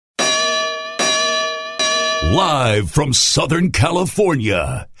Live from Southern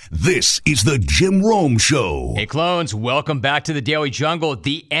California, this is the Jim Rome Show. Hey, clones, welcome back to the Daily Jungle.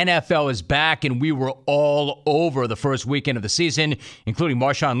 The NFL is back, and we were all over the first weekend of the season, including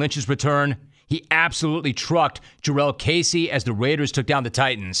Marshawn Lynch's return. He absolutely trucked Jurrell Casey as the Raiders took down the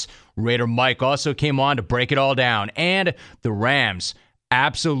Titans. Raider Mike also came on to break it all down. And the Rams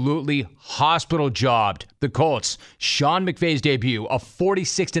absolutely hospital jobbed the Colts. Sean McVay's debut, a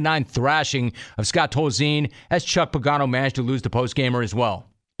 46-9 thrashing of Scott Tolzien, as Chuck Pagano managed to lose the postgamer as well.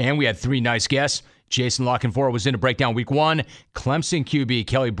 And we had three nice guests. Jason Canfora was in to break down week one. Clemson QB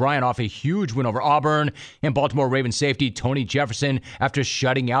Kelly Bryant off a huge win over Auburn. And Baltimore Ravens safety Tony Jefferson after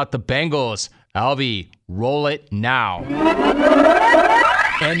shutting out the Bengals. Alvy, roll it now.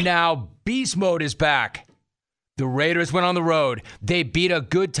 And now Beast Mode is back. The Raiders went on the road. They beat a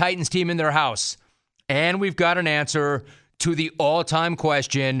good Titans team in their house. And we've got an answer to the all-time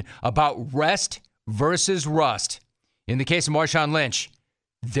question about rest versus rust. In the case of Marshawn Lynch,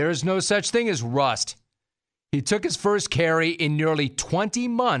 there's no such thing as rust. He took his first carry in nearly 20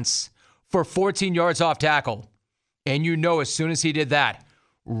 months for 14 yards off tackle. And you know as soon as he did that,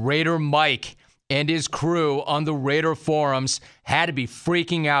 Raider Mike and his crew on the Raider forums had to be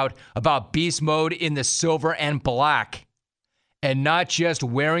freaking out about beast mode in the silver and black. And not just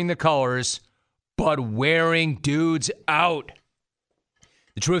wearing the colors, but wearing dudes out.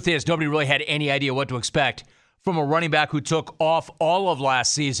 The truth is, nobody really had any idea what to expect from a running back who took off all of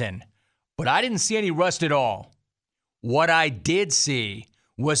last season. But I didn't see any rust at all. What I did see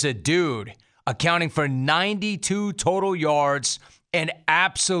was a dude accounting for 92 total yards and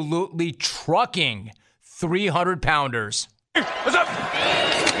absolutely trucking 300-pounders. What's up?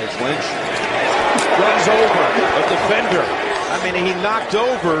 It's Lynch. Runs over a defender. I mean, he knocked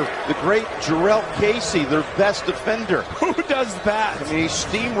over the great Jurrell Casey, their best defender. Who does that? I mean, he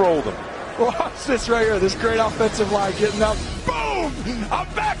steamrolled him. Watch this right here. This great offensive line getting up. Boom!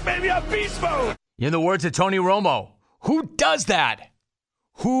 I'm back, baby. I'm beast mode. In the words of Tony Romo, who does that?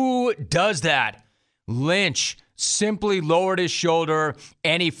 Who does that? Lynch simply lowered his shoulder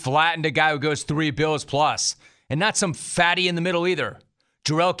and he flattened a guy who goes 3 bills plus. And not some fatty in the middle either.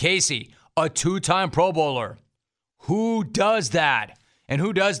 Jurrell Casey, a 2-time Pro Bowler. Who does that? And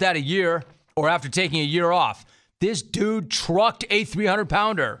who does that a year or after taking a year off? This dude trucked a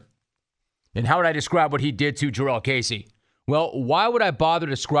 300-pounder. And how would I describe what he did to Jurrell Casey? Well, why would I bother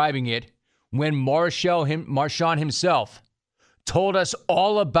describing it when Marshawn himself told us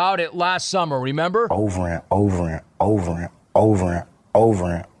all about it last summer, remember? Over and over and over and over and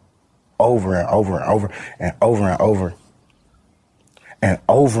over and over and over and over and over and over and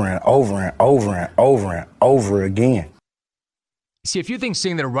over and over and over and over and over again. See, if you think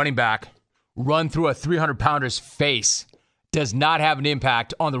seeing that a running back run through a 300-pounder's face does not have an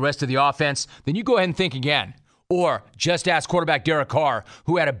impact on the rest of the offense, then you go ahead and think again. Or just ask quarterback Derek Carr,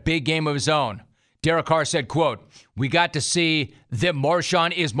 who had a big game of his own. Derek Carr said, quote, "We got to see that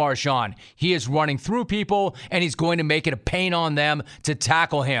Marshawn is Marshawn. He is running through people, and he's going to make it a pain on them to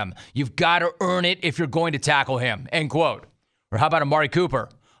tackle him. You've got to earn it if you're going to tackle him," end quote. Or how about Amari Cooper?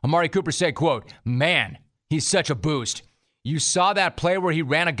 Amari Cooper said, quote, "Man, he's such a boost. You saw that play where he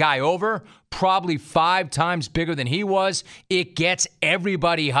ran a guy over, probably 5 times bigger than he was. It gets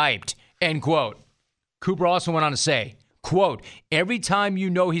everybody hyped," end quote. Cooper also went on to say, quote, "Every time you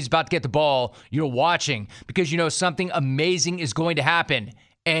know he's about to get the ball, you're watching because you know something amazing is going to happen,"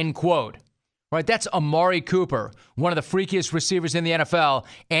 end quote. Right, that's Amari Cooper, one of the freakiest receivers in the NFL,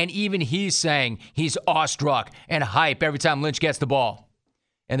 and even he's saying he's awestruck and hype every time Lynch gets the ball.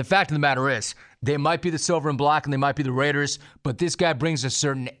 And the fact of the matter is, they might be the silver and black and they might be the Raiders, but this guy brings a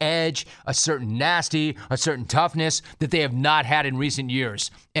certain edge, a certain nasty, a certain toughness that they have not had in recent years.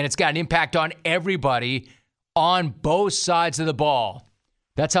 And it's got an impact on everybody on both sides of the ball.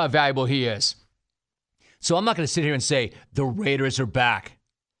 That's how valuable he is. So I'm not going to sit here and say the Raiders are back.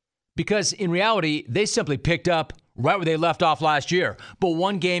 Because in reality, they simply picked up right where they left off last year. But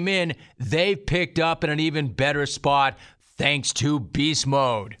one game in, they've picked up in an even better spot thanks to beast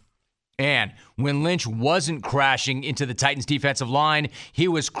mode. And when Lynch wasn't crashing into the Titans' defensive line, he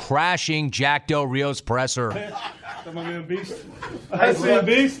was crashing Jack Del Rio's presser. Come on, man, Beast. I see you,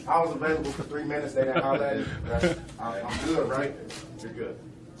 Beast. I was available for 3 minutes. They didn't holler at me. I'm good, right? You're good.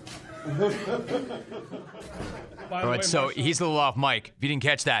 All right, so he's a little off mic, if you didn't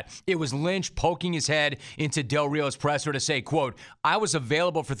catch that. It was Lynch poking his head into Del Rio's presser to say, quote, "I was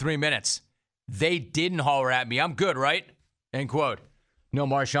available for 3 minutes. They didn't holler at me. I'm good, right?" End quote. No,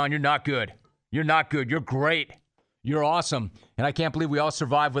 Marshawn, you're not good. You're not good. You're great. You're awesome. And I can't believe we all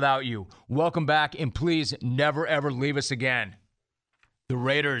survived without you. Welcome back, and please never, ever leave us again. The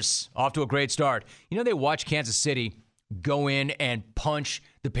Raiders off to a great start. You know, they watched Kansas City go in and punch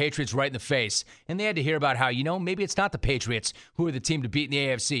the Patriots right in the face. And they had to hear about how, maybe it's not the Patriots who are the team to beat in the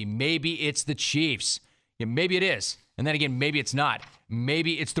AFC. Maybe it's the Chiefs. Yeah, maybe it is. And then again, maybe it's not.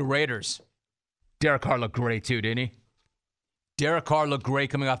 Maybe it's the Raiders. Derek Carr looked great too, didn't he? Derek Carr looked great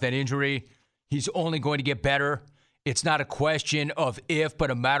coming off that injury. He's only going to get better. It's not a question of if,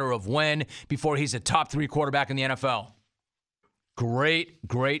 but a matter of when before he's a top 3 quarterback in the NFL.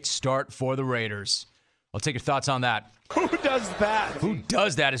 Great start for the Raiders. I'll take your thoughts on that. Who does that? Who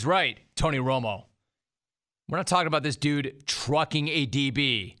does that is right, Tony Romo. We're not talking about this dude trucking a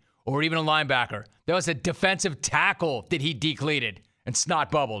DB or even a linebacker. That was a defensive tackle that he decleated and snot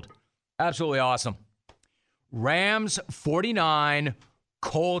bubbled. Absolutely awesome. Rams 49,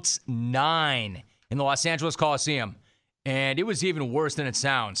 Colts 9 in the Los Angeles Coliseum. And it was even worse than it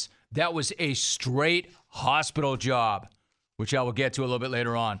sounds. That was a straight hospital job, which I will get to a little bit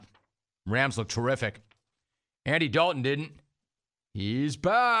later on. Rams look terrific. Andy Dalton didn't. He's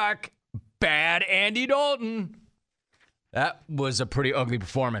back. Bad Andy Dalton. That was a pretty ugly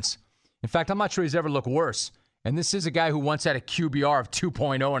performance. In fact, I'm not sure he's ever looked worse. And this is a guy who once had a QBR of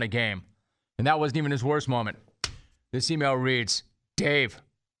 2.0 in a game. And that wasn't even his worst moment. This email reads, Dave,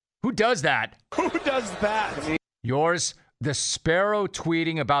 who does that? Who does that? Yours, the Sparrow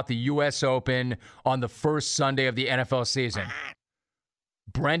tweeting about the U.S. Open on the first Sunday of the NFL season.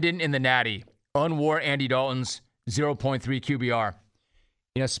 Brendan in the Natty, unwore Andy Dalton's 0.3 QBR.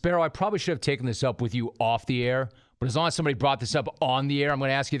 Sparrow, I probably should have taken this up with you off the air, but as long as somebody brought this up on the air, I'm going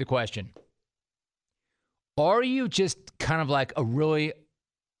to ask you the question. Are you just kind of like a really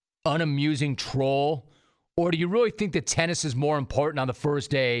unamusing troll, or do you really think that tennis is more important on the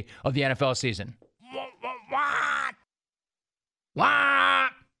first day of the NFL season?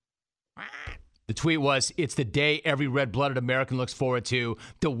 What? The tweet was, it's the day every red-blooded American looks forward to.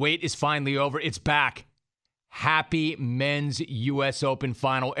 The wait is finally over. It's back. Happy men's U.S. Open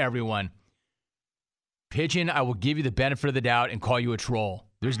final, everyone. Pigeon, I will give you the benefit of the doubt and call you a troll.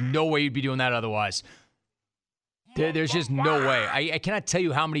 There's no way you'd be doing that otherwise. There's just no way. I cannot tell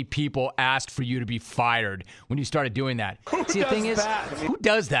you how many people asked for you to be fired when you started doing that. See, the thing is, who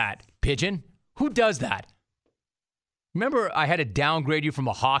does that, Pigeon? Who does that? Remember, I had to downgrade you from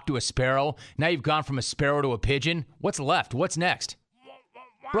a hawk to a sparrow. Now you've gone from a sparrow to a pigeon. What's left? What's next?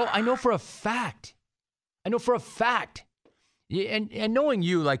 Bro, I know for a fact. And knowing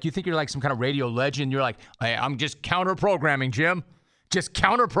you, like, you think you're like some kind of radio legend. You're like, hey, I'm just counter-programming, Jim. Just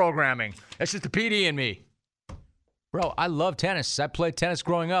counter-programming. That's just the PD in me. Bro, I love tennis. I played tennis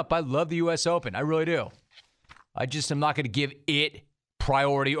growing up. I love the U.S. Open. I really do. I just am not going to give it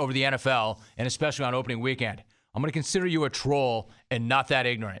priority over the NFL, and especially on opening weekend. I'm going to consider you a troll and not that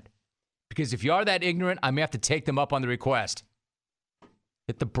ignorant. Because if you are that ignorant, I may have to take them up on the request.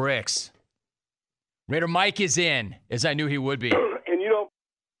 Hit the bricks. Raider Mike is in, as I knew he would be. And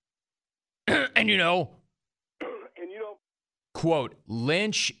you know. Quote,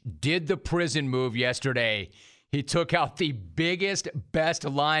 Lynch did the prison move yesterday. He took out the biggest, best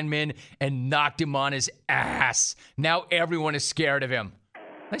lineman and knocked him on his ass. Now everyone is scared of him.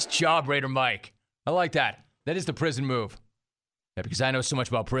 Nice job, Raider Mike. I like that. That is the prison move. Yeah, because I know so much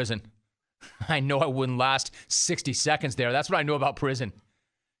about prison. I know I wouldn't last 60 seconds there. That's what I know about prison.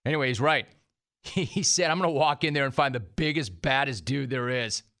 Anyway, he's right. He said, I'm going to walk in there and find the biggest, baddest dude there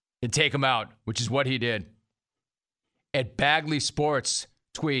is and take him out, which is what he did. At Bagley Sports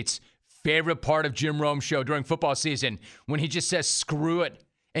tweets, favorite part of Jim Rome's show during football season, when he just says screw it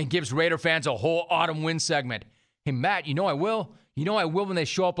and gives Raider fans a whole autumn win segment. Hey, Matt, you know I will. You know I will when they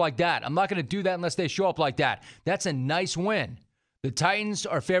show up like that. I'm not going to do that unless they show up like that. That's a nice win. The Titans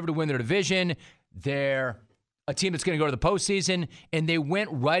are favored to win their division. They're a team that's going to go to the postseason, and they went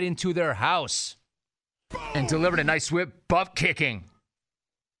right into their house and delivered a nice swift butt kicking.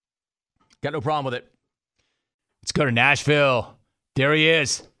 Got no problem with it. Let's go to Nashville. There he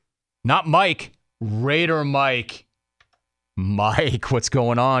is. Not Mike. Raider Mike. Mike, what's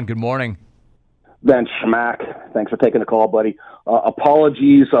going on? Good morning. Ben Schmack, thanks for taking the call, buddy.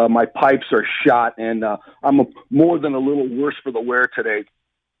 Apologies, my pipes are shot, and I'm more than a little worse for the wear today.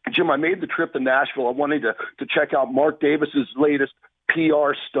 Jim, I made the trip to Nashville. I wanted to check out Mark Davis's latest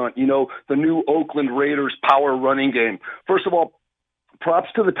PR stunt, the new Oakland Raiders power running game. First of all, props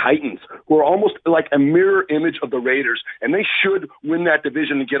to the Titans, who are almost like a mirror image of the Raiders, and they should win that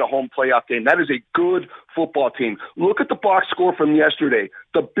division and get a home playoff game. That is a good football team. Look at the box score from yesterday.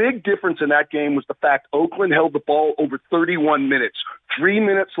 The big difference in that game was the fact Oakland held the ball over 31 minutes, 3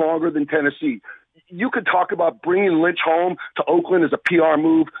 minutes longer than Tennessee. You could talk about bringing Lynch home to Oakland as a PR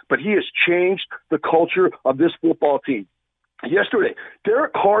move, but he has changed the culture of this football team. yesterday,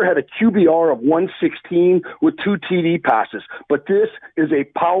 Derek Carr had a QBR of 116 with 2 TD passes, but this is a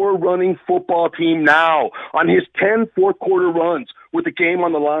power-running football team now. On his 10 fourth-quarter runs with the game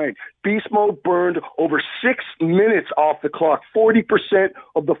on the line, Beast Mode burned over 6 minutes off the clock, 40%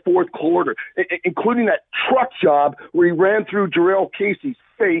 of the fourth quarter, including that truck job where he ran through Jarrell Casey's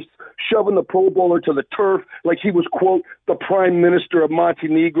face, shoving the Pro Bowler to the turf like he was, quote, the Prime Minister of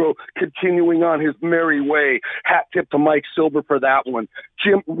Montenegro, continuing on his merry way. Hat tip to Mike Silver for that one.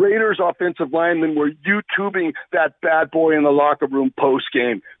 Jim, Raiders offensive linemen were YouTubing that bad boy in the locker room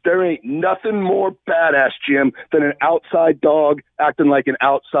post-game. There ain't nothing more badass, Jim, than an outside dog acting like an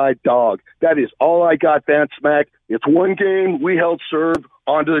outside dog. That is all I got, Van Smack. It's one game. We held serve.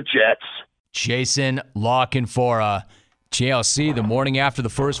 On to the Jets. Jason La Canfora. JLC, the morning after the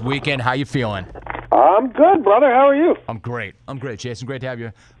first weekend, how you feeling? I'm good, brother. How are you? I'm great. Jason, great to have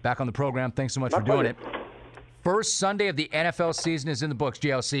you back on the program. Thanks so much for doing it. First Sunday of the NFL season is in the books,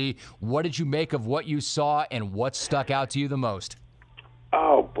 JLC. What did you make of what you saw, and what stuck out to you the most?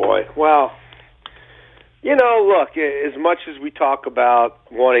 Oh, boy. Well, look, as much as we talk about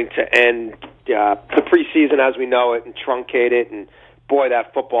wanting to end the preseason as we know it and truncate it, and, boy,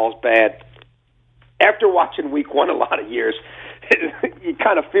 that football's bad. After watching week 1 a lot of years, it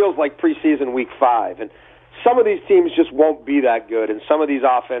kind of feels like preseason week 5. And some of these teams just won't be that good, and some of these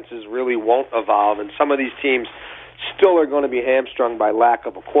offenses really won't evolve, and some of these teams still are going to be hamstrung by lack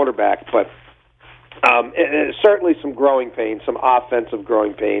of a quarterback. But certainly some growing pains, some offensive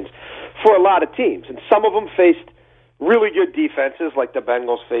growing pains for a lot of teams. And some of them faced really good defenses, like the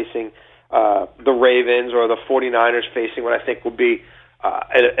Bengals facing the Ravens, or the 49ers facing what I think will be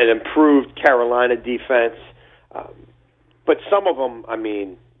an improved Carolina defense. But some of them,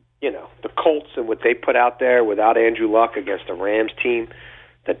 the Colts and what they put out there without Andrew Luck against a Rams team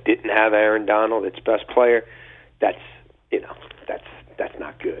that didn't have Aaron Donald, its best player, that's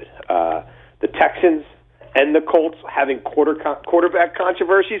not good. The Texans and the Colts having quarterback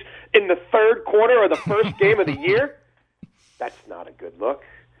controversies in the third quarter of the first game of the year, that's not a good look.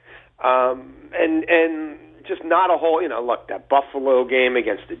 And just not a whole, look, that Buffalo game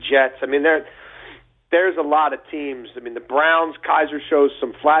against the Jets. There's a lot of teams. The Browns, Kaiser shows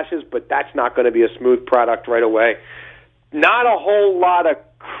some flashes, but that's not going to be a smooth product right away. Not a whole lot of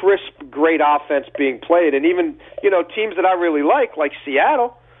crisp, great offense being played. And even, teams that I really like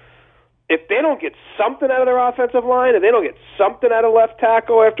Seattle, if they don't get something out of their offensive line, and they don't get something out of left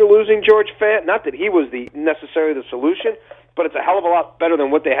tackle after losing George Fant, not that he was necessarily the solution, but it's a hell of a lot better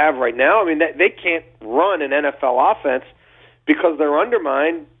than what they have right now. They can't run an NFL offense because they're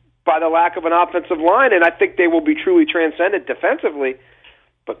undermined by the lack of an offensive line, and I think they will be truly transcended defensively.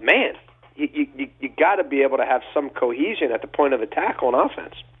 But, man, you got to be able to have some cohesion at the point of attack on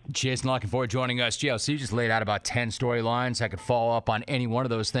offense. Jason La Canfora joining us. JLC just laid out about 10 storylines. I could follow up on any one of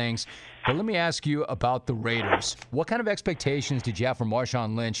those things. But let me ask you about the Raiders. What kind of expectations did you have for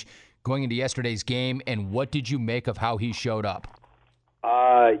Marshawn Lynch going into yesterday's game, and what did you make of how he showed up?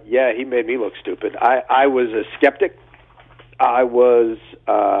 Yeah, he made me look stupid. I was a skeptic. I was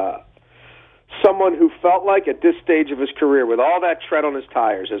someone who felt like at this stage of his career, with all that tread on his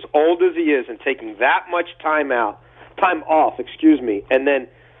tires, as old as he is, and taking that much time off, and then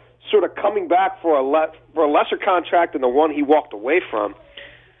sort of coming back for a lesser contract than the one he walked away from,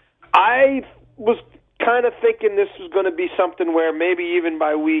 I was kind of thinking this was going to be something where maybe even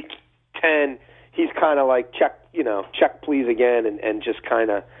by week 10, he's kind of like, check please again, and just kind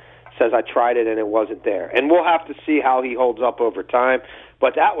of says, I tried it and it wasn't there. And we'll have to see how he holds up over time.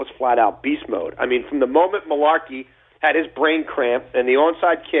 But that was flat out beast mode. From the moment Malarkey had his brain cramp and the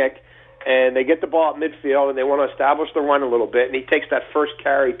onside kick, and they get the ball at midfield and they want to establish the run a little bit, and he takes that first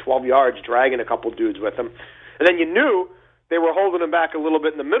carry 12 yards, dragging a couple dudes with him. And then you knew they were holding him back a little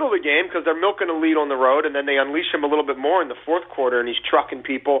bit in the middle of the game because they're milking a lead on the road, and then they unleash him a little bit more in the fourth quarter, and he's trucking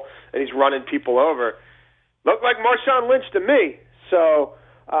people and he's running people over. Looked like Marshawn Lynch to me. So,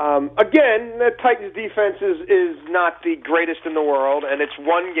 again, the Titans' defense is not the greatest in the world, and it's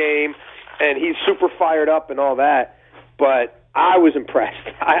one game, and he's super fired up and all that. But I was impressed.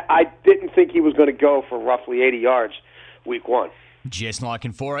 I didn't think he was going to go for roughly 80 yards week 1. Jason La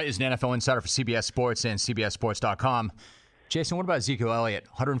Canfora is an NFL insider for CBS Sports and CBSSports.com. Jason, what about Ezekiel Elliott?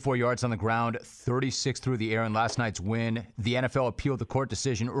 104 yards on the ground, 36 through the air in last night's win. The NFL appealed the court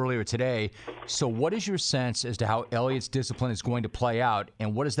decision earlier today. So what is your sense as to how Elliott's discipline is going to play out,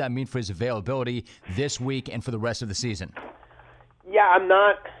 and what does that mean for his availability this week and for the rest of the season? Yeah, I'm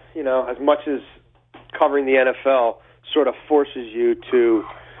not, as much as covering the NFL sort of forces you to,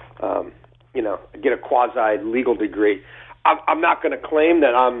 get a quasi-legal degree. I'm not going to claim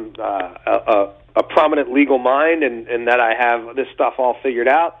that I'm a prominent legal mind and that I have this stuff all figured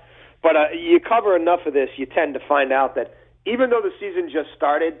out. But you cover enough of this, you tend to find out that even though the season just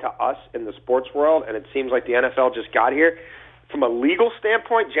started to us in the sports world, and it seems like the NFL just got here, from a legal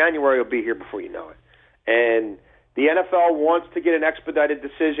standpoint, January will be here before you know it. And the NFL wants to get an expedited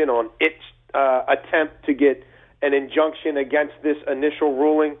decision on its attempt to get an injunction against this initial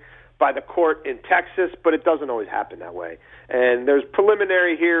ruling by the court in Texas, but it doesn't always happen that way. And there's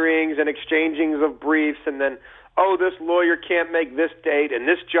preliminary hearings and exchangings of briefs, and then, oh, this lawyer can't make this date, and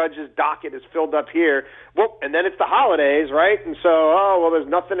this judge's docket is filled up here. Well, and then it's the holidays, right? And so, oh, well, there's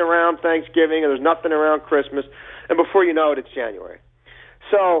nothing around Thanksgiving, and there's nothing around Christmas, and before you know it, it's January.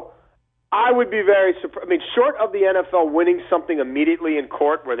 So I would be very surprised. I mean, short of the NFL winning something immediately in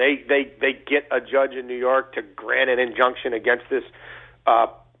court where they get a judge in New York to grant an injunction against this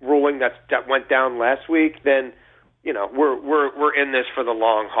ruling that went down last week, then we're in this for the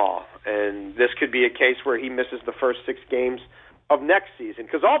long haul, and this could be a case where he misses the first 6 games of next season.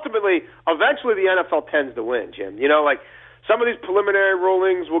 Because ultimately, eventually, the NFL tends to win, Jim. Like some of these preliminary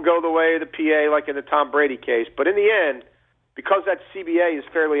rulings will go the way of the PA, like in the Tom Brady case. But in the end, because that CBA is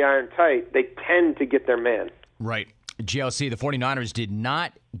fairly iron tight, they tend to get their man. Right. GLC, the 49ers did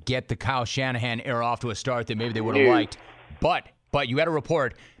not get the Kyle Shanahan era off to a start that maybe they would have liked. But you had a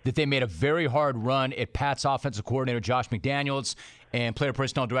report that they made a very hard run at Pat's offensive coordinator, Josh McDaniels, and player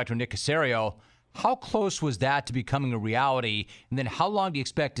personnel director, Nick Caserio. How close was that to becoming a reality? And then how long do you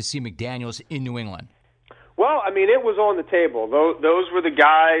expect to see McDaniels in New England? Well, I mean, it was on the table. Those were the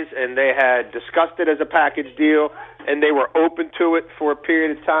guys, and they had discussed it as a package deal, and they were open to it for a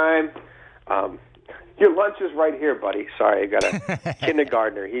period of time. Your lunch is right here, buddy. Sorry, I got a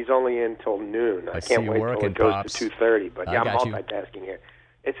kindergartner. He's only in till noon. I can't wait till it goes to 2:30. But yeah, I'm multitasking here.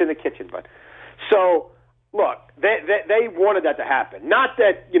 It's in the kitchen, bud. So, look, they wanted that to happen. Not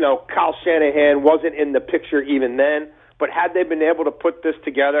that, Kyle Shanahan wasn't in the picture even then, but had they been able to put this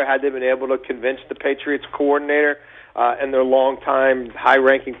together, had they been able to convince the Patriots coordinator and their longtime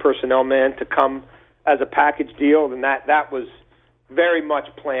high-ranking personnel man to come as a package deal, then that was very much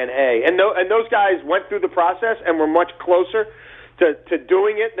plan A. And those guys went through the process and were much closer to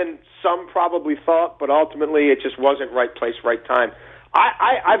doing it than some probably thought, but ultimately it just wasn't right place, right time.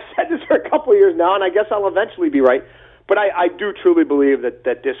 I've said this for a couple of years now, and I guess I'll eventually be right, but I do truly believe that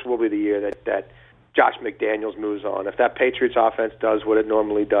this will be the year that Josh McDaniels moves on. If that Patriots offense does what it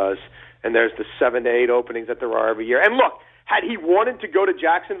normally does, and there's the 7 to 8 openings that there are every year. And look, had he wanted to go to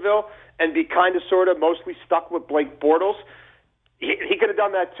Jacksonville and be kind of sort of mostly stuck with Blake Bortles, he could have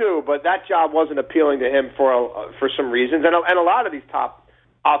done that too, but that job wasn't appealing to him for some reasons. And a lot of these top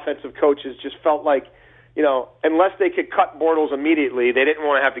offensive coaches just felt like, unless they could cut Bortles immediately, they didn't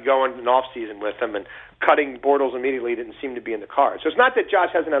want to have to go into an offseason with him, and cutting Bortles immediately didn't seem to be in the cards. So it's not that Josh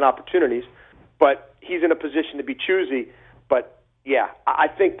hasn't had opportunities, but he's in a position to be choosy. But, yeah, I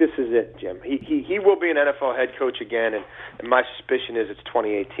think this is it, Jim. He will be an NFL head coach again, and my suspicion is it's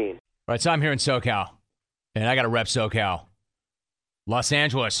 2018. All right, so I'm here in SoCal, and I got to rep SoCal. Los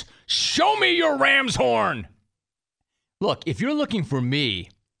Angeles, show me your ram's horn. Look, if you're looking for me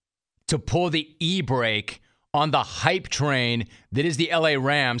to pull the e-brake on the hype train that is the LA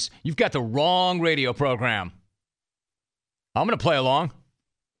Rams, you've got the wrong radio program. I'm going to play along.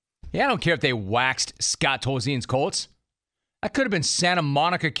 Yeah, I don't care if they waxed Scott Tolzien's Colts. That could have been Santa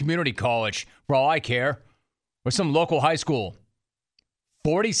Monica Community College, for all I care, or some local high school.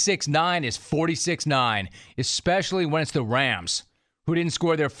 46-9 is 46-9, especially when it's the Rams, who didn't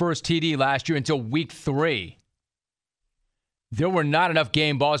score their first TD last year until week 3. There were not enough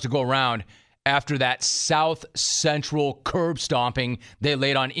game balls to go around after that South Central curb stomping they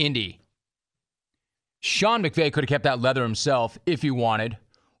laid on Indy. Sean McVay could have kept that leather himself if he wanted.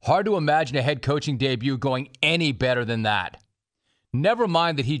 Hard to imagine a head coaching debut going any better than that. Never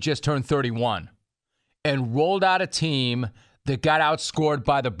mind that he just turned 31 and rolled out a team that got outscored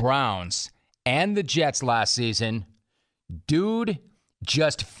by the Browns and the Jets last season. Dude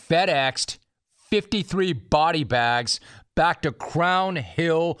just FedExed 53 body bags back to Crown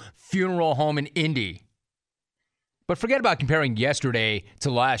Hill Funeral Home in Indy. But forget about comparing yesterday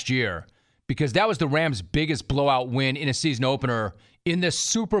to last year, because that was the Rams' biggest blowout win in a season opener in the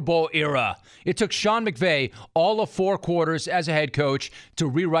Super Bowl era. It took Sean McVay all of 4 quarters as a head coach to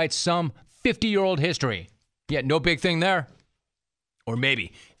rewrite some 50-year-old history. Yet no big thing there. Or maybe,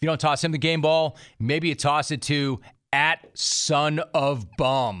 if you don't toss him the game ball, maybe you toss it to @son of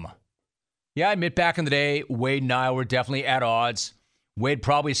bum. Yeah, I admit back in the day, Wade and I were definitely at odds. Wade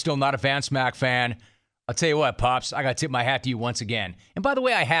probably still not a Van Smack fan. I'll tell you what, Pops, I got to tip my hat to you once again. And by the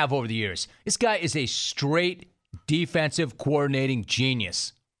way, I have over the years. This guy is a straight defensive coordinating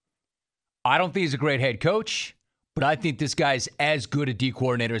genius. I don't think he's a great head coach, but I think this guy's as good a D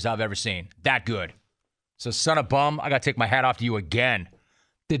coordinator as I've ever seen. That good. So, son of bum, I got to take my hat off to you again.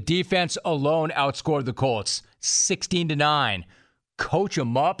 The defense alone outscored the Colts 16-9. Coach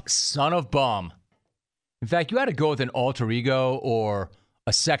him up, son of bum. In fact, you had to go with an alter ego or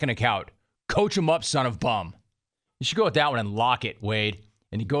a second account. Coach him up, son of bum. You should go with that one and lock it, Wade.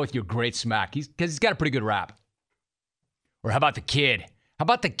 And you go with your great smack. Because he's got a pretty good rap. Or how about the kid? How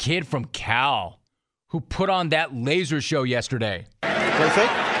about the kid from Cal who put on that laser show yesterday? They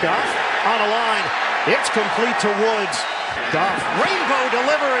think Goff on a line. It's complete to Woods. Goff, rainbow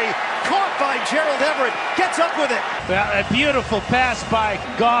delivery, caught by Gerald Everett, gets up with it. A beautiful pass by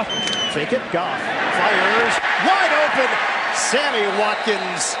Goff. Take it, Goff fires, wide open, Sammy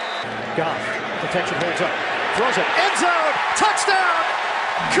Watkins. Goff, protection holds up, throws it, end zone, touchdown,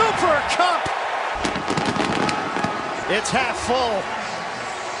 Cooper Kupp. It's half full.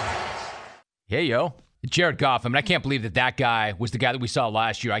 Hey, yo. Jared Goff, I mean, I can't believe that guy was the guy that we saw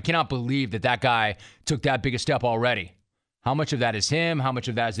last year. I cannot believe that guy took that big a step already. How much of that is him? How much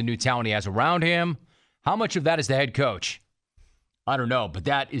of that is the new talent he has around him? How much of that is the head coach? I don't know, but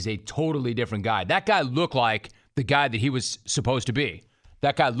that is a totally different guy. That guy looked like the guy that he was supposed to be.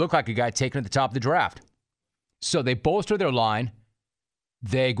 That guy looked like a guy taken at the top of the draft. So they bolster their line.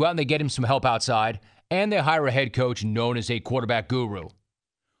 They go out and they get him some help outside, and they hire a head coach known as a quarterback guru.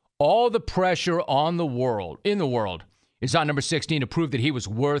 All the pressure in the world is on number 16 to prove that he was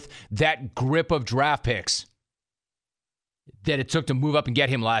worth that grip of draft picks that it took to move up and get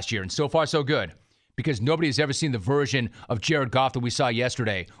him last year. And so far, so good. Because nobody has ever seen the version of Jared Goff that we saw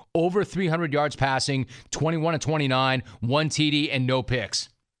yesterday. Over 300 yards passing, 21-29, 1 TD, and no picks.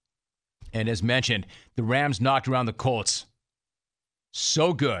 And as mentioned, the Rams knocked around the Colts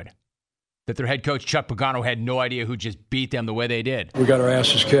so good that their head coach, Chuck Pagano, had no idea who just beat them the way they did. We got our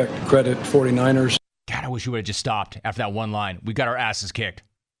asses kicked. Credit 49ers. God, I wish we would have just stopped after that one line. We got our asses kicked.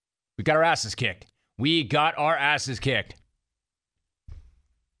 We got our asses kicked. We got our asses kicked.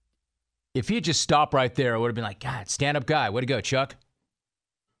 If he had just stopped right there, it would have been like, God, stand-up guy. Way to go, Chuck.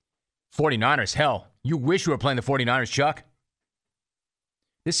 49ers, hell, you wish you were playing the 49ers, Chuck.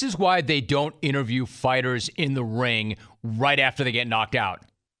 This is why they don't interview fighters in the ring right after they get knocked out.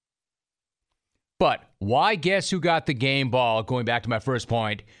 But why guess who got the game ball, going back to my first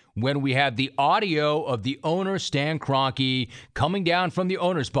point, when we had the audio of the owner, Stan Kroenke, coming down from the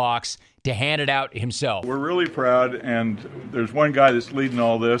owner's box to hand it out himself. We're really proud, and there's one guy that's leading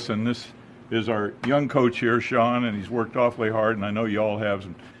all this, and this is our young coach here, Sean, and he's worked awfully hard, and I know you all have.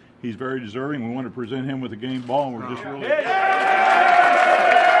 And he's very deserving. We want to present him with a game ball, and we're just really...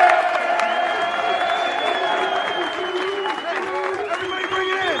 Everybody bring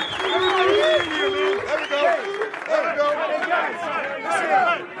it in. Everybody in here, man. There we go. There we go.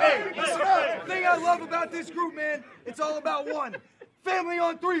 Hey, listen up. The thing I love about this group, man, it's all about one. Family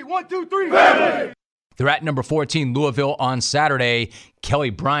on three. 1, 2, 3. Family! They're at number 14, Louisville, on Saturday. Kelly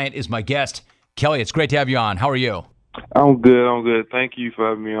Bryant is my guest. Kelly, it's great to have you on. How are you? I'm good. Thank you for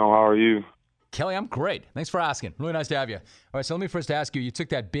having me on. How are you? Kelly, I'm great. Thanks for asking. Really nice to have you. All right, so let me first ask you took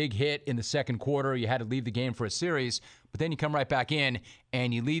that big hit in the second quarter. You had to leave the game for a series, but then you come right back in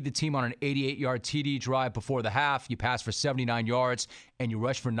and you lead the team on an 88-yard TD drive before the half. You pass for 79 yards and you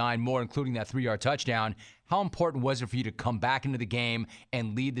rush for 9 more, including that 3-yard touchdown. How important was it for you to come back into the game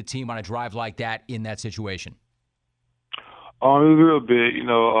and lead the team on a drive like that in that situation? It was real big.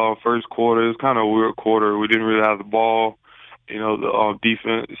 First quarter, it was kind of a weird quarter. We didn't really have the ball. The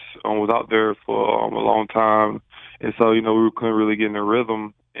defense was out there for a long time. And so, we couldn't really get in a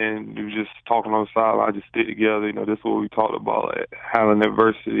rhythm. And we were just talking on the sideline, just stick together. This is what we talked about, like, handling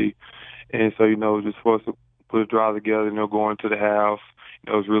adversity. And so, just for us to put a drive together, going to the half,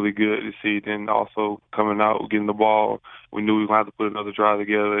 it was really good to see. Then also coming out, getting the ball, we knew we were going to have to put another drive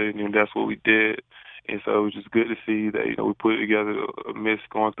together, and that's what we did. And so it was just good to see that, we put together a miss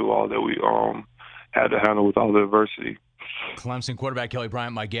going through all that we had to handle with all the adversity. Clemson quarterback Kelly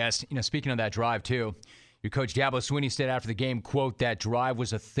Bryant, my guest. Speaking of that drive, too, your coach Dabo Swinney said after the game, quote, that drive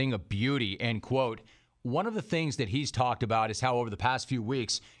was a thing of beauty, end quote. One of the things that he's talked about is how over the past few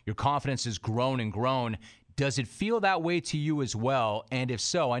weeks, your confidence has grown and grown. Does it feel that way to you as well? And if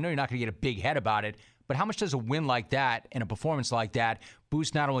so, I know you're not going to get a big head about it, but how much does a win like that and a performance like that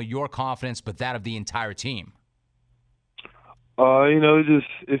boost not only your confidence, but that of the entire team?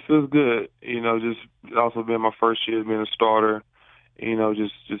 It feels good. Just also being my first year being a starter,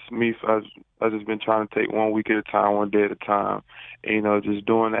 just me. I've just been trying to take 1 week at a time, 1 day at a time. And, just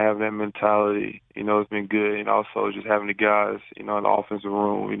having that mentality, it's been good. And also just having the guys, in the offensive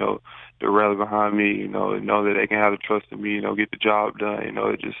room, they're rally behind me, know that they can have the trust in me, get the job done.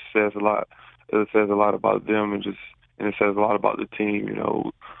 It just says a lot. It says a lot about them and it says a lot about the team,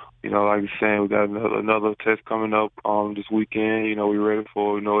 like you're saying, we got another test coming up this weekend. We're ready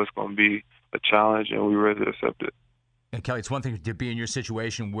for it. We know it's going to be a challenge, and we're ready to accept it. And Kelly, it's one thing to be in your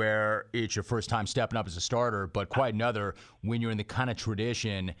situation where it's your first time stepping up as a starter, but quite another when you're in the kind of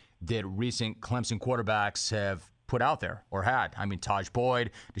tradition that recent Clemson quarterbacks have put out there or had. I mean, Taj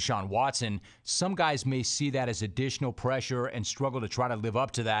Boyd, Deshaun Watson. Some guys may see that as additional pressure and struggle to try to live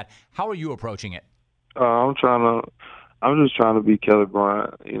up to that. How are you approaching it? I'm just trying to be Kelly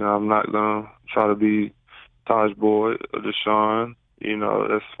Bryant. I'm not going to try to be Taj Boyd or Deshaun.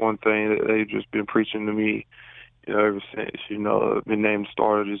 That's one thing that they've just been preaching to me, ever since, been named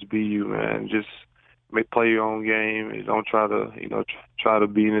starter. Just be you, man. Just play your own game. And don't try to, try to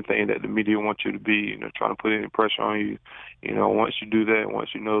be anything that the media wants you to be, trying to put any pressure on you. Once you do that, once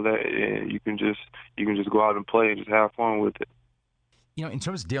you know that, and you can just go out and play and just have fun with it. In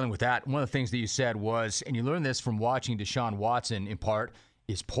terms of dealing with that, one of the things that you said was, and you learned this from watching Deshaun Watson in part,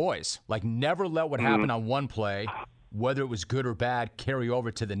 is poise. Like, never let what happened on one play, whether it was good or bad, carry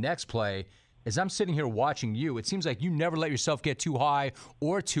over to the next play. As I'm sitting here watching you, it seems like you never let yourself get too high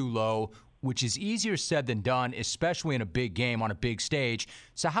or too low, which is easier said than done, especially in a big game on a big stage.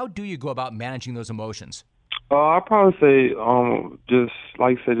 So how do you go about managing those emotions? I'd probably say, just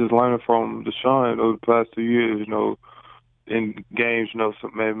like I said, just learning from Deshaun over the past 2 years, in games, some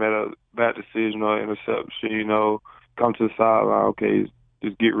maybe made a bad decision or interception, come to the sideline, okay,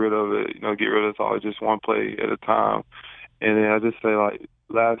 just get rid of it, get rid of it all, just one play at a time. And then I just say, like,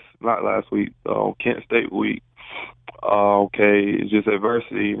 not last week, Kent State week, okay, it's just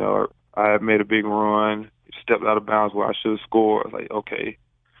adversity, I had made a big run, stepped out of bounds where I should have scored. I was like, okay,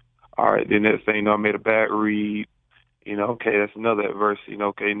 all right, then next thing, I made a bad read, okay, that's another adversity,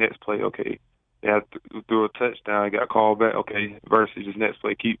 okay, next play, okay. Yeah, threw a touchdown, got called back. Okay, versus just next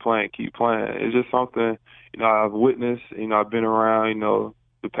play, keep playing. It's just something, I've witnessed. I've been around.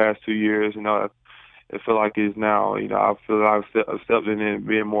 The past 2 years. I feel like it's now. I feel like I've stepped in and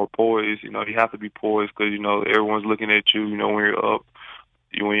being more poised. You have to be poised because everyone's looking at you. When you're up,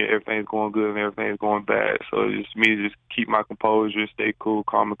 when everything's going good and everything's going bad. So it's just me to just keep my composure, stay cool,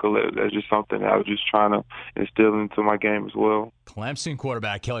 calm, and collected. That's just something that I was just trying to instill into my game as well. Clemson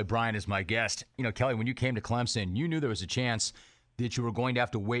quarterback Kelly Bryant is my guest. Kelly, when you came to Clemson, you knew there was a chance that you were going to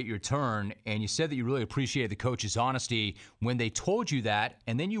have to wait your turn, and you said that you really appreciated the coach's honesty when they told you that,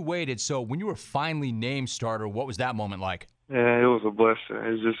 and then you waited. So when you were finally named starter, what was that moment like? Yeah, it was a blessing.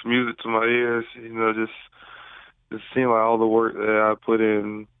 It's just music to my ears, it seemed like all the work that I put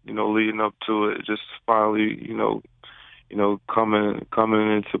in, leading up to it, just finally,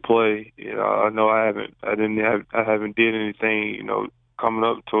 coming into play. I know I haven't did anything, coming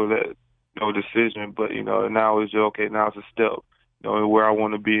up to that, decision. But now it's just okay. Now it's a step, where I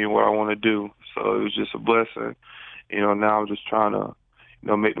want to be and what I want to do. So it was just a blessing. Now I'm just trying to,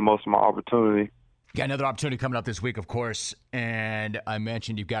 make the most of my opportunity. Got another opportunity coming up this week, of course, and I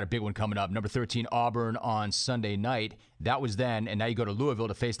mentioned you've got a big one coming up. Number 13, Auburn on Sunday night. That was then, and now you go to Louisville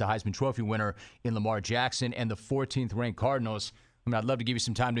to face the Heisman Trophy winner in Lamar Jackson and the 14th-ranked Cardinals. I'd love to give you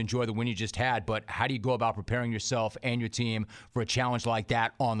some time to enjoy the win you just had, but how do you go about preparing yourself and your team for a challenge like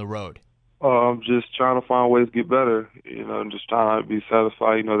that on the road? I'm just trying to find ways to get better, and just trying to be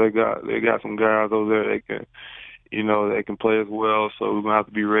satisfied. They got some guys over there that can, they can play as well, so we're going to have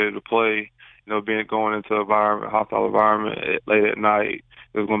to be ready to play. Going into a hostile environment late at night,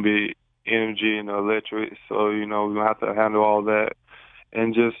 there's going to be energy and electric. So, we're going to have to handle all that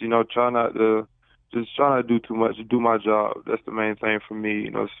and just, try not to do too much, do my job. That's the main thing for me,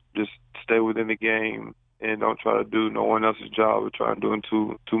 just stay within the game and don't try to do no one else's job or try doing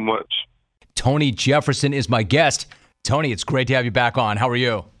too much. Tony Jefferson is my guest. Tony, it's great to have you back on. How are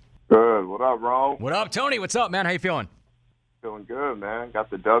you? Good. What up, Ron? What up, Tony? What's up, man? How you feeling? Feeling good, man. Got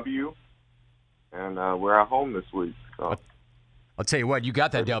the W. And we're at home this week. So. I'll tell you what, you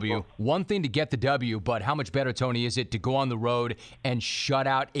got that W. One thing to get the W, but how much better, Tony, is it to go on the road and shut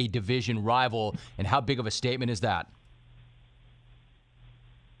out a division rival? And how big of a statement is that?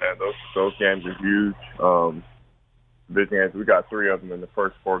 Yeah, those games are huge. Big games. We got 3 of them in the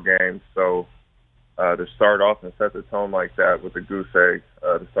first 4 games. So to start off and set the tone like that with a goose egg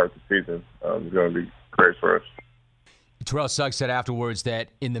to start the season is going to be great for us. Terrell Suggs said afterwards that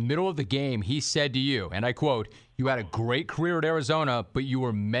in the middle of the game, he said to you, and I quote, "You had a great career at Arizona, but you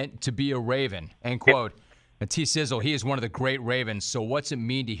were meant to be a Raven," end quote. Now, T. Sizzle, he is one of the great Ravens, so what's it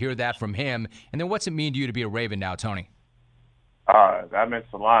mean to hear that from him? And then what's it mean to you to be a Raven now, Tony? That meant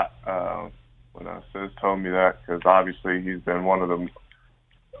a lot when Sis told me that, because obviously he's been one of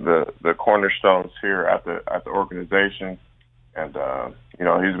the cornerstones here at the organization, and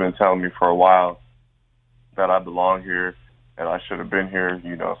he's been telling me for a while that I belong here and I should have been here,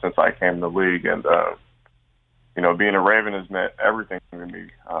 since I came in the league. And being a Raven has meant everything to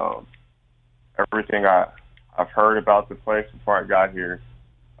me. Everything I've heard about the place before I got here,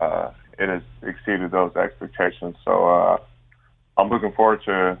 it has exceeded those expectations. So I'm looking forward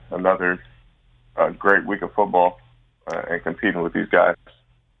to another great week of football and competing with these guys.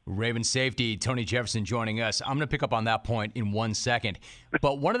 Raven safety Tony Jefferson joining us. I'm going to pick up on that point in 1 second.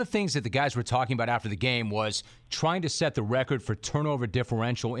 But one of the things that the guys were talking about after the game was trying to set the record for turnover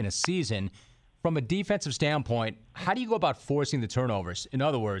differential in a season. From a defensive standpoint, how do you go about forcing the turnovers? In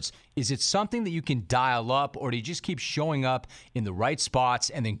other words, is it something that you can dial up, or do you just keep showing up in the right spots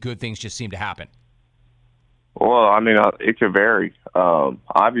and then good things just seem to happen? Well, it could vary.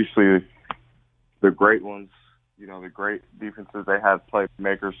 Obviously, the great ones, the great defenses, they have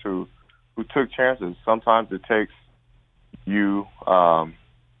playmakers who took chances. Sometimes it takes you,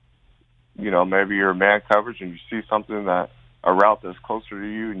 maybe you're man coverage and you see something a route that's closer to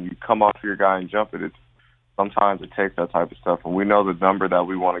you and you come off your guy and jump it. Sometimes it takes that type of stuff. And we know the number that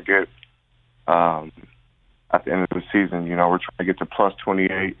we want to get at the end of the season. We're trying to get to plus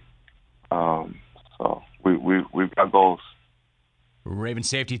 28. So we've got goals. Raven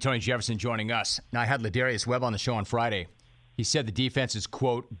safety Tony Jefferson joining us. Now, I had Ladarius Webb on the show on Friday. He said the defense is,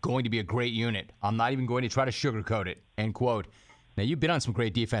 quote, going to be a great unit. I'm not even going to try to sugarcoat it, end quote. Now, you've been on some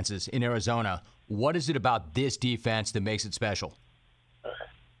great defenses in Arizona. What is it about this defense that makes it special?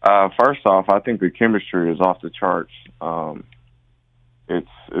 First off, I think the chemistry is off the charts.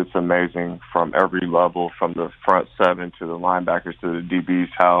 It's amazing from every level, from the front seven to the linebackers to the DBs,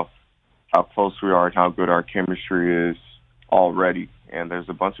 how close we are and how good our chemistry is already. And there's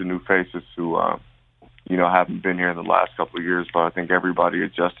a bunch of new faces who, haven't been here in the last couple of years, but I think everybody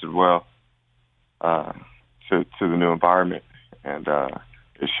adjusted well to the new environment. And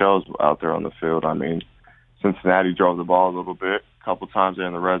it shows out there on the field. Cincinnati drove the ball a little bit, a couple times there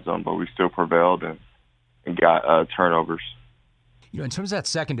in the red zone, but we still prevailed and got turnovers. In terms of that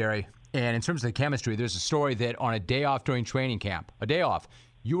secondary and in terms of the chemistry, there's a story that on a day off during training camp,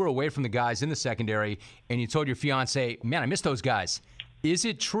 you were away from the guys in the secondary and you told your fiance, man, I miss those guys. Is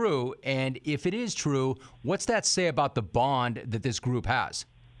it true? And if it is true, what's that say about the bond that this group has?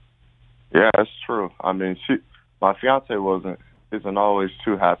 Yeah, that's true. My fiance isn't always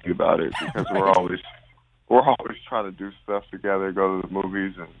too happy about it because we're always trying to do stuff together, go to the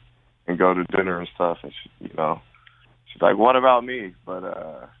movies and go to dinner and stuff. And she's like, "What about me?" But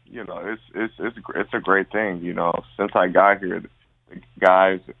it's a great thing. Since I got here, the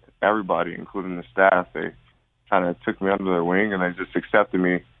guys, everybody, including the staff, they kind of took me under their wing and they just accepted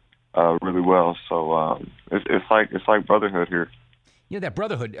me really well. So it's like brotherhood here. Yeah, that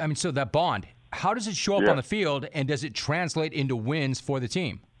brotherhood. So that bond. How does it show up on the field, and does it translate into wins for the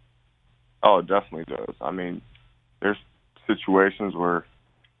team? Oh, it definitely does. There's situations where,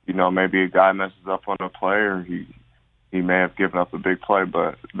 maybe a guy messes up on a play or he may have given up a big play,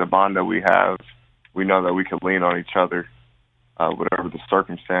 but the bond that we have, we know that we can lean on each other. Whatever the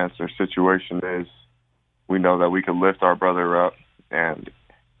circumstance or situation is, we know that we can lift our brother up and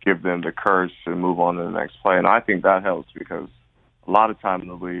give them the courage to move on to the next play. And I think that helps because a lot of time in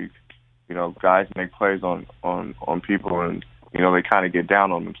the league, guys make plays on people and, they kind of get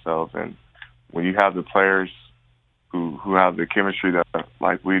down on themselves. And when you have the players who have the chemistry that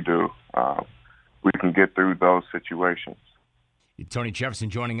like we do, we can get through those situations. Tony Jefferson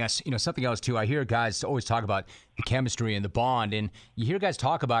joining us. Something else, too. I hear guys always talk about the chemistry and the bond, and you hear guys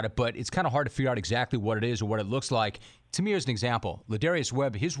talk about it, but it's kind of hard to figure out exactly what it is or what it looks like. To me, as an example, Ladarius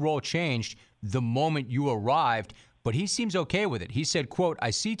Webb, his role changed the moment you arrived, but he seems okay with it. He said, quote,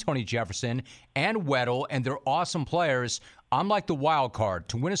 I see Tony Jefferson and Weddle, and they're awesome players. I'm like the wild card.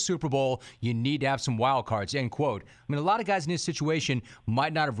 To win a Super Bowl, you need to have some wild cards, end quote. A lot of guys in this situation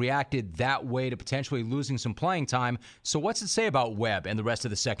might not have reacted that way to potentially losing some playing time. So what's it say about Webb and the rest of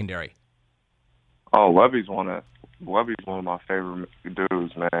the secondary? Oh, Webby's one of my favorite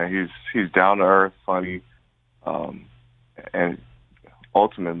dudes, man. He's down to earth, funny, and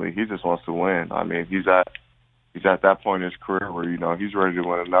ultimately he just wants to win. He's at that point in his career where he's ready to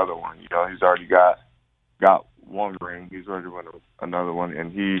win another one. He's already got one ring. He's ready to win another one,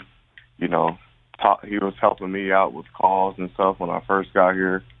 and he was helping me out with calls and stuff when I first got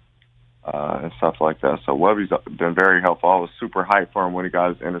here and stuff like that. So Webby's been very helpful. I was super hyped for him when he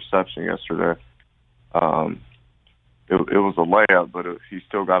got his interception yesterday. it was a layup, but he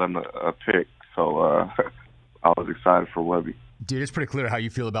still got him a pick. So I was excited for Webby. Dude, it's pretty clear how you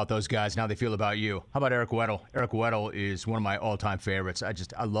feel about those guys and how they feel about you. How about Eric Weddle? Eric Weddle is one of my all-time favorites.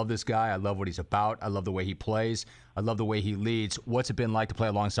 I love this guy. I love what he's about. I love the way he plays. I love the way he leads. What's it been like to play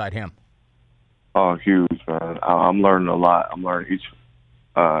alongside him? Oh, huge, man. I'm learning a lot. I'm learning each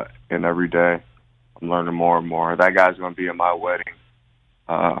and every day. I'm learning more and more. That guy's going to be at my wedding,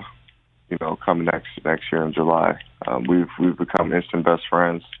 coming next year in July. We've become instant best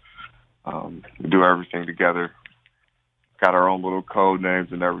friends. We do everything together. Got our own little code names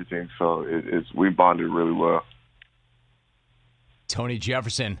and everything, so we bonded really well. Tony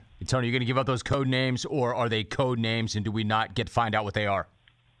Jefferson. Tony, you going to give up those code names, or are they code names, and do we not find out what they are?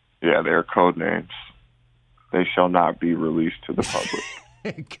 Yeah, they're code names. They shall not be released to the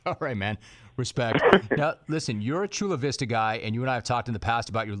public. All right, man. Respect. Now, listen, you're a Chula Vista guy, and you and I have talked in the past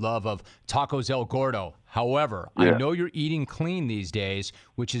about your love of tacos El Gordo. However, I know you're eating clean these days,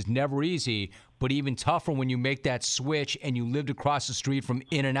 which is never easy, but even tougher when you make that switch and you lived across the street from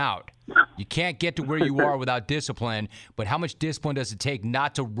In-N-Out. You can't get to where you are without discipline, but how much discipline does it take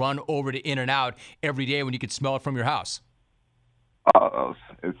not to run over to In-N-Out every day when you could smell it from your house?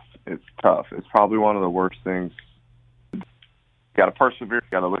 It's tough. It's probably one of the worst things. You got to persevere. You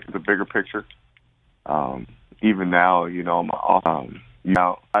got to look at the bigger picture. Even now,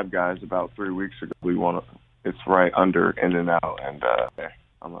 Five Guys about 3 weeks ago. It's right under In-N-Out, and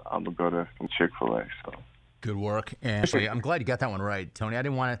I'm gonna go to Chick-fil-A. So good work, and actually, I'm glad you got that one right, Tony. I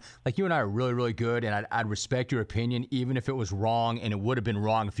didn't want to you and I are really, really good, and I'd respect your opinion even if it was wrong, and it would have been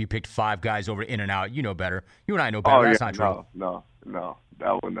wrong if you picked Five Guys over In-N-Out. You know better. You and I know better. Oh, That's yeah, not true. No,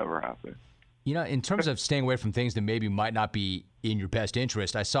 that would never happen. In terms of staying away from things that maybe might not be in your best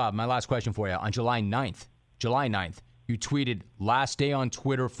interest, I saw my last question for you on July 9th, you tweeted, "Last day on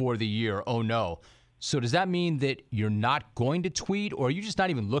Twitter for the year. Oh, no." So does that mean that you're not going to tweet, or are you just not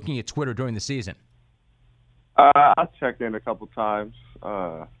even looking at Twitter during the season? I check in a couple times.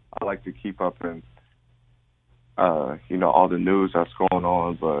 I like to keep up in, all the news that's going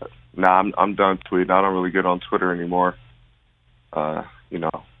on. But I'm done tweeting. I don't really get on Twitter anymore.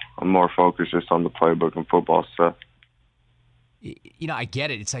 I'm more focused just on the playbook and football stuff. I get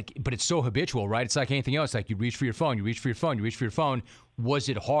it. But it's so habitual, right? It's like anything else. Like you reach for your phone, you reach for your phone, you reach for your phone. Was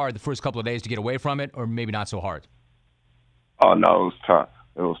it hard the first couple of days to get away from it, or maybe not so hard? Oh, no, it was tough.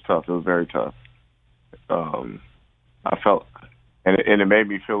 It was very tough. I felt, and it made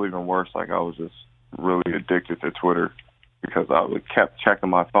me feel even worse. Like I was just really addicted to Twitter because I kept checking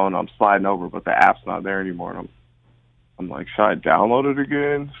my phone. I'm sliding over, but the app's not there anymore. And I'm like, should I download it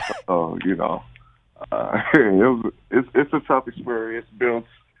again? So, it's a tough experience. Builds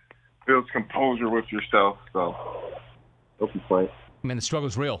composure with yourself. So, don't complain. Man, the struggle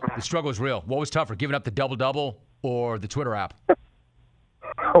is real. What was tougher, giving up the double-double or the Twitter app?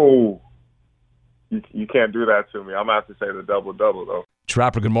 Oh, you can't do that to me. I'm going to have to say the double-double, though.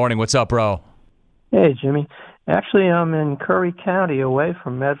 Trapper, good morning. What's up, bro? Hey, Jimmy. Actually, I'm in Curry County, away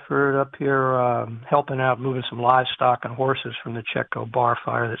from Medford, up here helping out moving some livestock and horses from the Chetco bar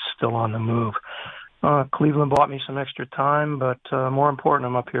fire that's still on the move. Cleveland bought me some extra time, but more important,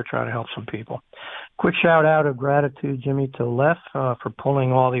 I'm up here trying to help some people. Quick shout-out of gratitude, Jimmy, to Lef for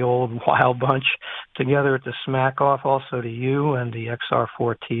pulling all the old Wild Bunch together at the Smack-Off, also to you and the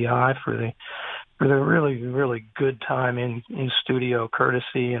XR4 TI for the really, really good time in studio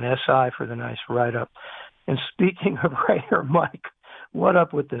courtesy, and SI for the nice write-up. And speaking of Raider Mike, what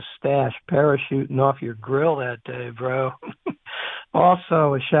up with the stash parachuting off your grill that day, bro?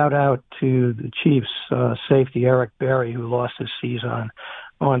 Also, a shout-out to the Chiefs safety Eric Berry, who lost his season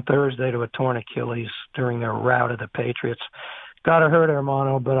on Thursday to a torn Achilles during their rout of the Patriots. Gotta hurt,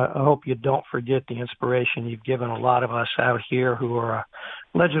 Hermano, but I hope you don't forget the inspiration you've given a lot of us out here who are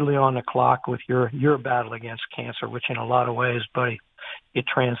allegedly on the clock with your battle against cancer, which in a lot of ways, buddy, it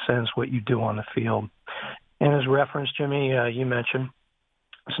transcends what you do on the field. And as reference, Jimmy, you mentioned,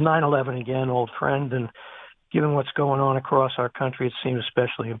 it's 9/11 again, old friend, and given what's going on across our country, it seems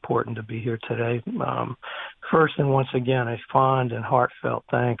especially important to be here today. First and once again, a fond and heartfelt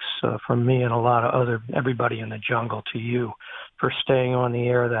thanks from me and a lot of everybody in the jungle to you for staying on the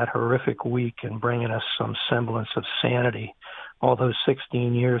air that horrific week and bringing us some semblance of sanity all those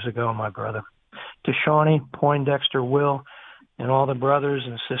 16 years ago, my brother. To Shawnee, Poindexter, Will, and all the brothers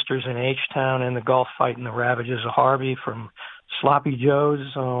and sisters in H-Town and the Gulf fighting the ravages of Harvey, from Sloppy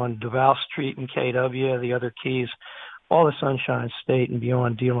Joe's on Duval Street in KW, the other Keys, all the Sunshine State and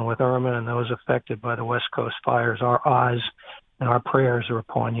beyond dealing with Irma and those affected by the West Coast fires, our eyes and our prayers are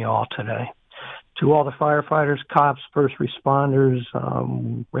upon you all today. To all the firefighters, cops, first responders,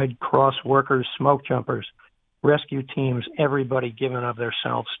 Red Cross workers, smoke jumpers, rescue teams, everybody giving of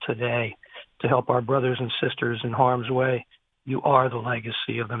themselves today to help our brothers and sisters in harm's way. You are the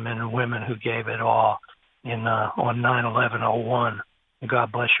legacy of the men and women who gave it all on 9/11/01.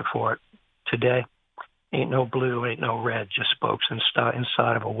 God bless you for it. Today, ain't no blue, ain't no red, just spokes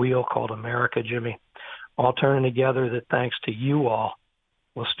inside of a wheel called America, Jimmy. All turning together that thanks to you all,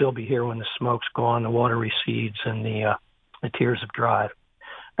 we'll still be here when the smoke's gone, the water recedes, and the tears have dried.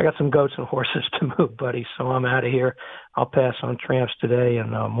 I got some goats and horses to move, buddy, so I'm out of here. I'll pass on tramps today,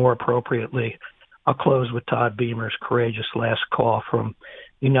 and more appropriately, I'll close with Todd Beamer's courageous last call from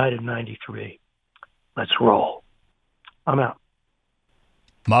United 93. Let's roll. I'm out.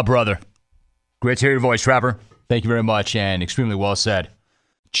 My brother. Great to hear your voice, Trapper. Thank you very much, and extremely well said.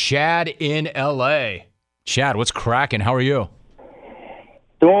 Chad in L.A. Chad, what's cracking? How are you?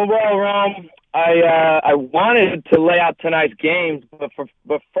 Doing well, Rom. I wanted to lay out tonight's games,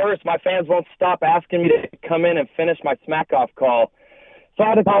 but first, my fans won't stop asking me to come in and finish my smack-off call. So I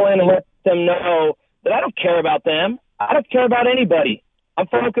had to call in and let them know that I don't care about them. I don't care about anybody. I'm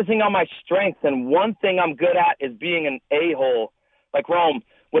focusing on my strengths, and one thing I'm good at is being an a-hole. Like, Rome,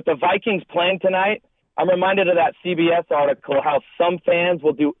 with the Vikings playing tonight, I'm reminded of that CBS article, how some fans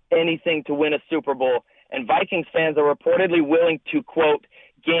will do anything to win a Super Bowl, and Vikings fans are reportedly willing to, quote,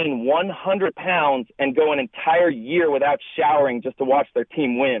 gain 100 pounds and go an entire year without showering just to watch their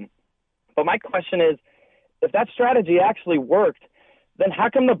team win. But my question is, if that strategy actually worked, then how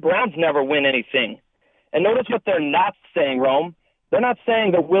come the Browns never win anything? And notice what they're not saying, Rome. They're not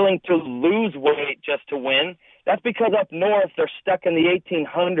saying they're willing to lose weight just to win. That's because up north they're stuck in the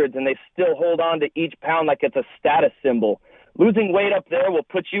 1800s and they still hold on to each pound like it's a status symbol. Losing weight up there will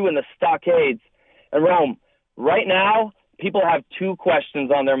put you in the stockades. And Rome, right now, people have two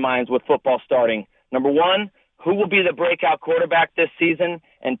questions on their minds with football starting. Number one, who will be the breakout quarterback this season?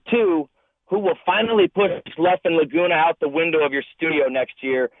 And two, who will finally push Left and Laguna out the window of your studio next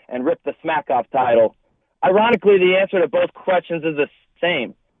year and rip the smack-off title? Ironically, the answer to both questions is the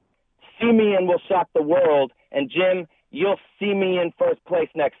same. See me and we'll shock the world. And Jim, you'll see me in first place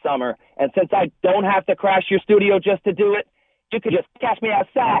next summer. And since I don't have to crash your studio just to do it, you could just catch me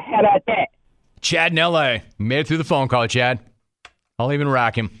outside. How about that? Chad in L.A. Made it through the phone call, Chad. I'll even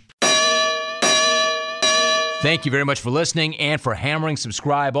rack him. Thank you very much for listening and for hammering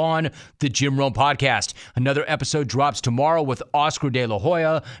subscribe on the Jim Rome Podcast. Another episode drops tomorrow with Oscar De La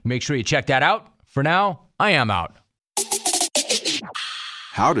Hoya. Make sure you check that out. For now, I am out.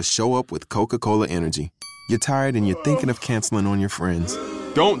 How to show up with Coca-Cola Energy. You're tired and you're thinking of canceling on your friends.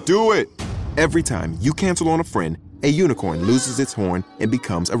 Don't do it! Every time you cancel on a friend, a unicorn loses its horn and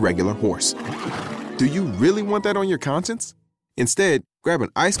becomes a regular horse. Do you really want that on your conscience? Instead, grab an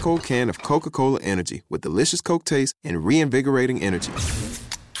ice-cold can of Coca-Cola Energy with delicious Coke taste and reinvigorating energy.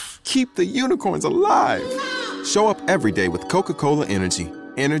 Keep the unicorns alive! Show up every day with Coca-Cola Energy.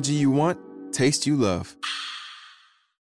 Energy you want, taste you love.